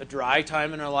experience a dry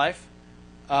time in our life.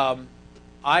 I'm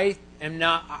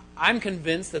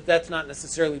convinced that that's not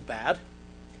necessarily bad.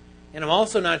 And I'm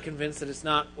also not convinced that it's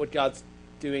not what God's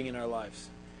doing in our lives.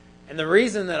 And the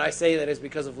reason that I say that is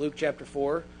because of Luke chapter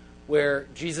 4, where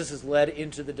Jesus is led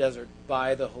into the desert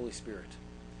by the Holy Spirit.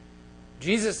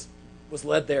 Jesus was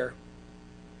led there,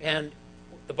 and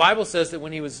the Bible says that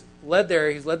when he was led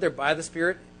there, he's led there by the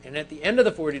Spirit, and at the end of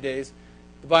the 40 days,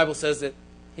 the Bible says that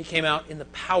he came out in the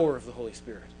power of the Holy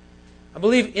Spirit. I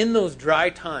believe in those dry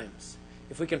times,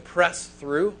 if we can press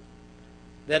through,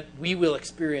 that we will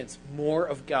experience more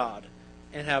of God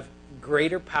and have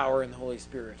greater power in the Holy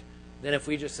Spirit than if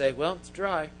we just say, well, it's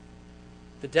dry.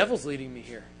 The devil's leading me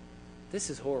here.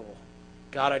 This is horrible.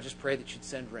 God, I just pray that you'd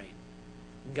send rain.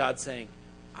 And God's saying,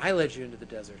 I led you into the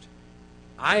desert.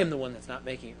 I am the one that's not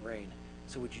making it rain.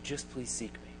 So would you just please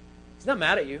seek me? He's not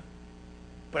mad at you.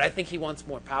 But I think he wants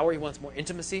more power. He wants more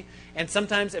intimacy. And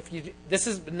sometimes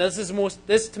this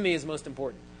to me is most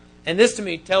important. And this to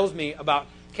me tells me about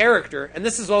character. And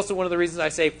this is also one of the reasons I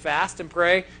say fast and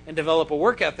pray and develop a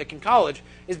work ethic in college,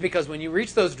 is because when you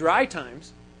reach those dry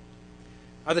times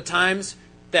are the times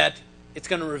that it's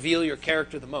going to reveal your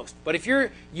character the most. But if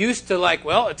you're used to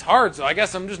well, it's hard, so I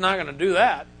guess I'm just not going to do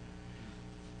that.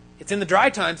 It's in the dry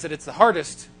times that it's the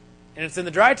hardest. And it's in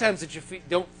the dry times that you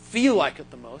don't feel like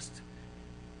it the most.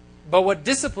 But what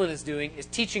discipline is doing is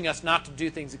teaching us not to do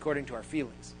things according to our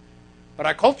feelings. But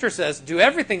our culture says, do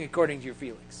everything according to your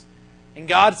feelings. And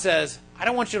God says, I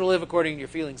don't want you to live according to your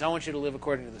feelings. I want you to live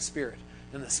according to the Spirit.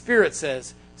 And the Spirit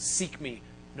says, seek me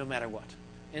no matter what.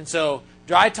 And so,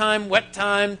 dry time, wet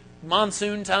time,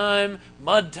 monsoon time,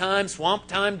 mud time, swamp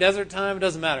time, desert time, it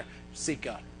doesn't matter. Seek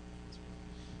God.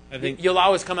 I think you'll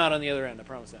always come out on the other end, I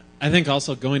promise that. I think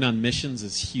also going on missions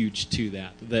is huge to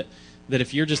that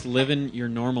if you're just living your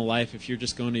normal life, if you're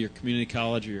just going to your community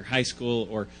college or your high school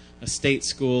or a state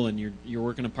school and you're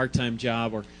working a part-time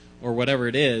job or whatever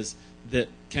it is, that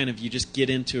kind of you just get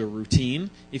into a routine.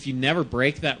 If you never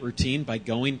break that routine by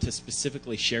going to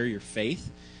specifically share your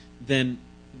faith, then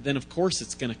of course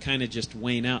it's going to kind of just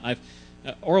wane out.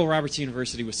 Oral Roberts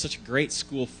University was such a great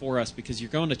school for us because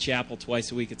you're going to chapel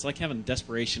twice a week. It's like having a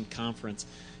Desperation conference,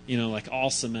 all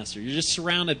semester. You're just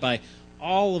surrounded by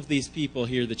all of these people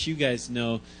here that you guys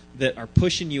know that are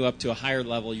pushing you up to a higher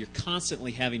level. You're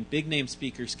constantly having big name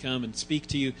speakers come and speak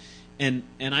to you. And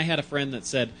I had a friend that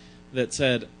said,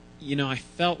 I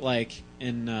felt like,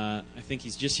 and I think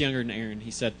he's just younger than Aaron.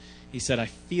 He said, I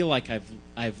feel like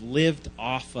I've lived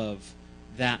off of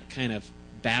that kind of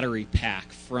battery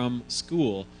pack from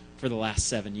school for the last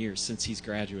 7 years since he's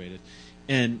graduated.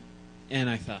 And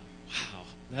I thought, wow,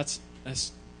 that's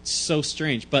so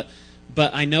strange. But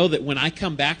I know that when I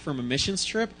come back from a missions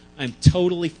trip, I'm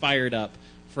totally fired up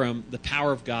from the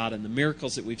power of God and the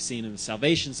miracles that we've seen and the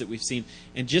salvations that we've seen,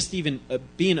 and just even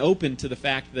being open to the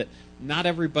fact that not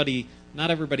everybody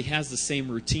has the same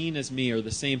routine as me, or the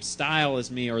same style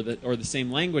as me, or the same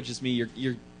language as me.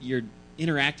 You're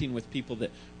interacting with people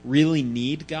that really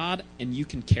need God, and you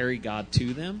can carry God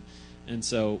to them. And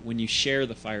so when you share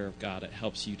the fire of God, it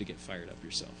helps you to get fired up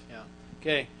yourself. Yeah.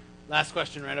 Okay. Last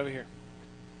question right over here.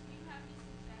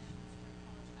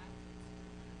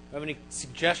 Do you have any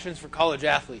suggestions for college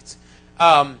athletes?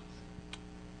 Honestly,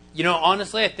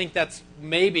 I think that's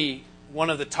maybe one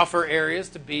of the tougher areas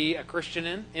to be a Christian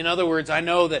in. In other words, I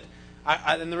know that,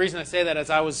 and the reason I say that is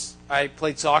I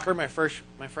played soccer my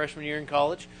freshman year in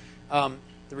college.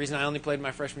 The reason I only played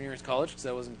my freshman year in college because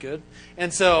I wasn't good,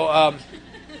 but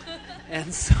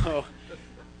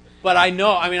I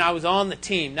know. I mean, I was on the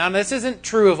team. Now, this isn't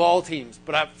true of all teams,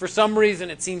 but for some reason,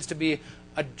 it seems to be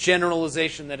a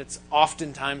generalization that it's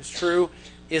oftentimes true,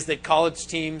 is that college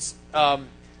teams are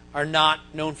not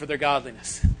known for their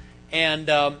godliness.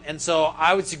 And so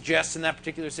I would suggest in that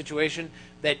particular situation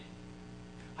that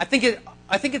I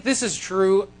think this is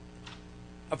true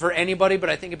for anybody, but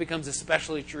I think it becomes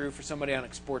especially true for somebody on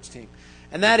a sports team.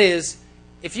 And that is,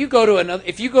 if you go to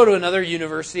another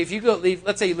university,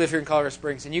 let's say you live here in Colorado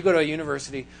Springs and you go to a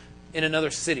university in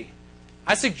another city,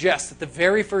 I suggest that the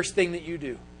very first thing that you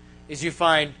do is you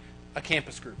find a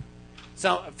campus group,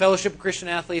 so a Fellowship of Christian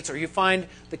Athletes, or you find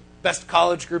the best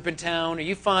college group in town, or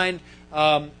you find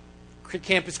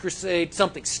Campus Crusade,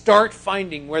 something. Start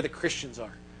finding where the Christians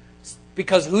are,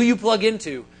 because who you plug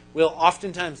into will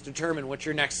oftentimes determine what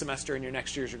your next semester and your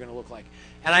next years are going to look like.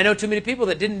 And I know too many people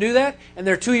that didn't do that, and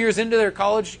they're 2 years into their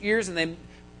college years, and they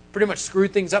pretty much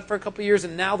screwed things up for a couple of years,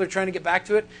 and now they're trying to get back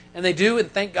to it, and they do, and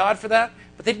thank God for that.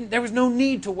 But there was no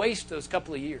need to waste those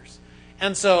couple of years.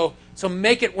 And so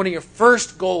make it one of your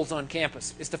first goals on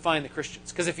campus is to find the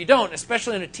Christians. Because if you don't,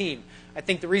 especially in a team, I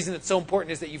think the reason it's so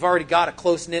important is that you've already got a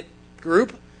close-knit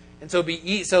group, and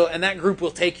and that group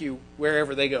will take you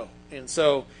wherever they go. And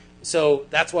so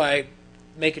that's why I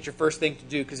make it your first thing to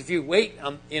do. Because if you wait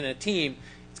in a team,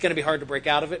 it's going to be hard to break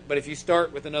out of it. But if you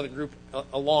start with another group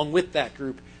along with that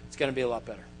group, it's going to be a lot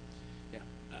better. Yeah.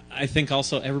 I think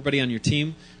also everybody on your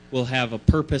team will have a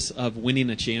purpose of winning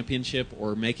a championship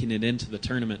or making it into the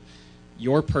tournament.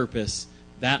 Your purpose,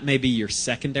 that may be your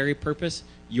secondary purpose.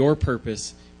 Your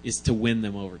purpose is to win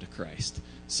them over to Christ.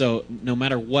 So no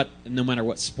matter what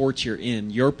sport you're in,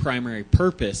 your primary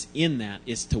purpose in that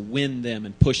is to win them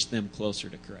and push them closer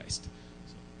to Christ.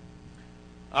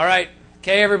 All right.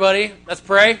 Okay, everybody, let's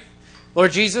pray.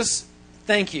 Lord Jesus,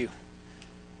 thank you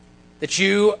that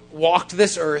you walked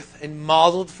this earth and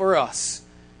modeled for us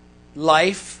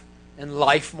life and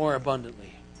life more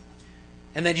abundantly.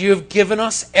 And that you have given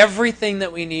us everything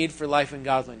that we need for life and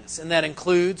godliness. And that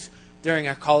includes during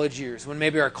our college years, when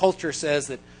maybe our culture says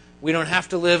that we don't have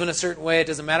to live in a certain way. It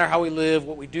doesn't matter how we live.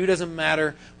 What we do doesn't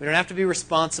matter. We don't have to be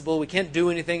responsible. We can't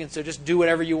do anything, and so just do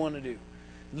whatever you want to do.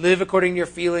 Live according to your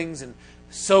feelings and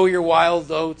sow your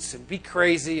wild oats and be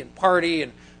crazy and party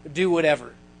and do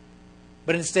whatever.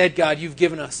 But instead, God, you've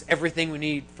given us everything we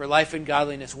need for life and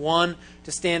godliness. One,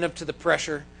 to stand up to the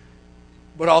pressure,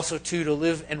 but also two, to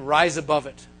live and rise above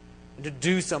it and to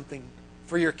do something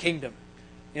for your kingdom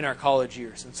in our college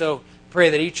years. And so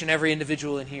pray that each and every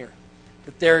individual in here,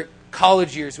 that their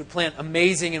college years would plant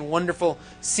amazing and wonderful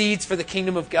seeds for the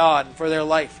kingdom of God and for their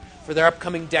life, for their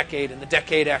upcoming decade and the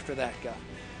decade after that, God.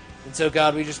 And so,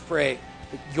 God, we just pray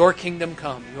that your kingdom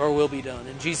come, your will be done.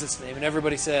 In Jesus' name. And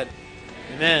everybody said,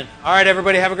 amen. All right,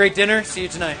 everybody, have a great dinner. See you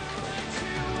tonight.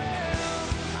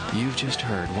 You've just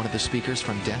heard one of the speakers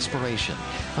from Desperation,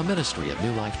 a ministry of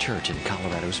New Life Church in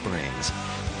Colorado Springs.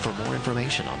 For more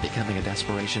information on becoming a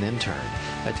Desperation intern,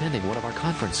 attending one of our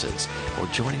conferences, or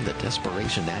joining the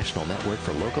Desperation National Network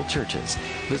for local churches,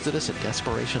 visit us at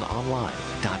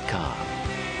desperationonline.com.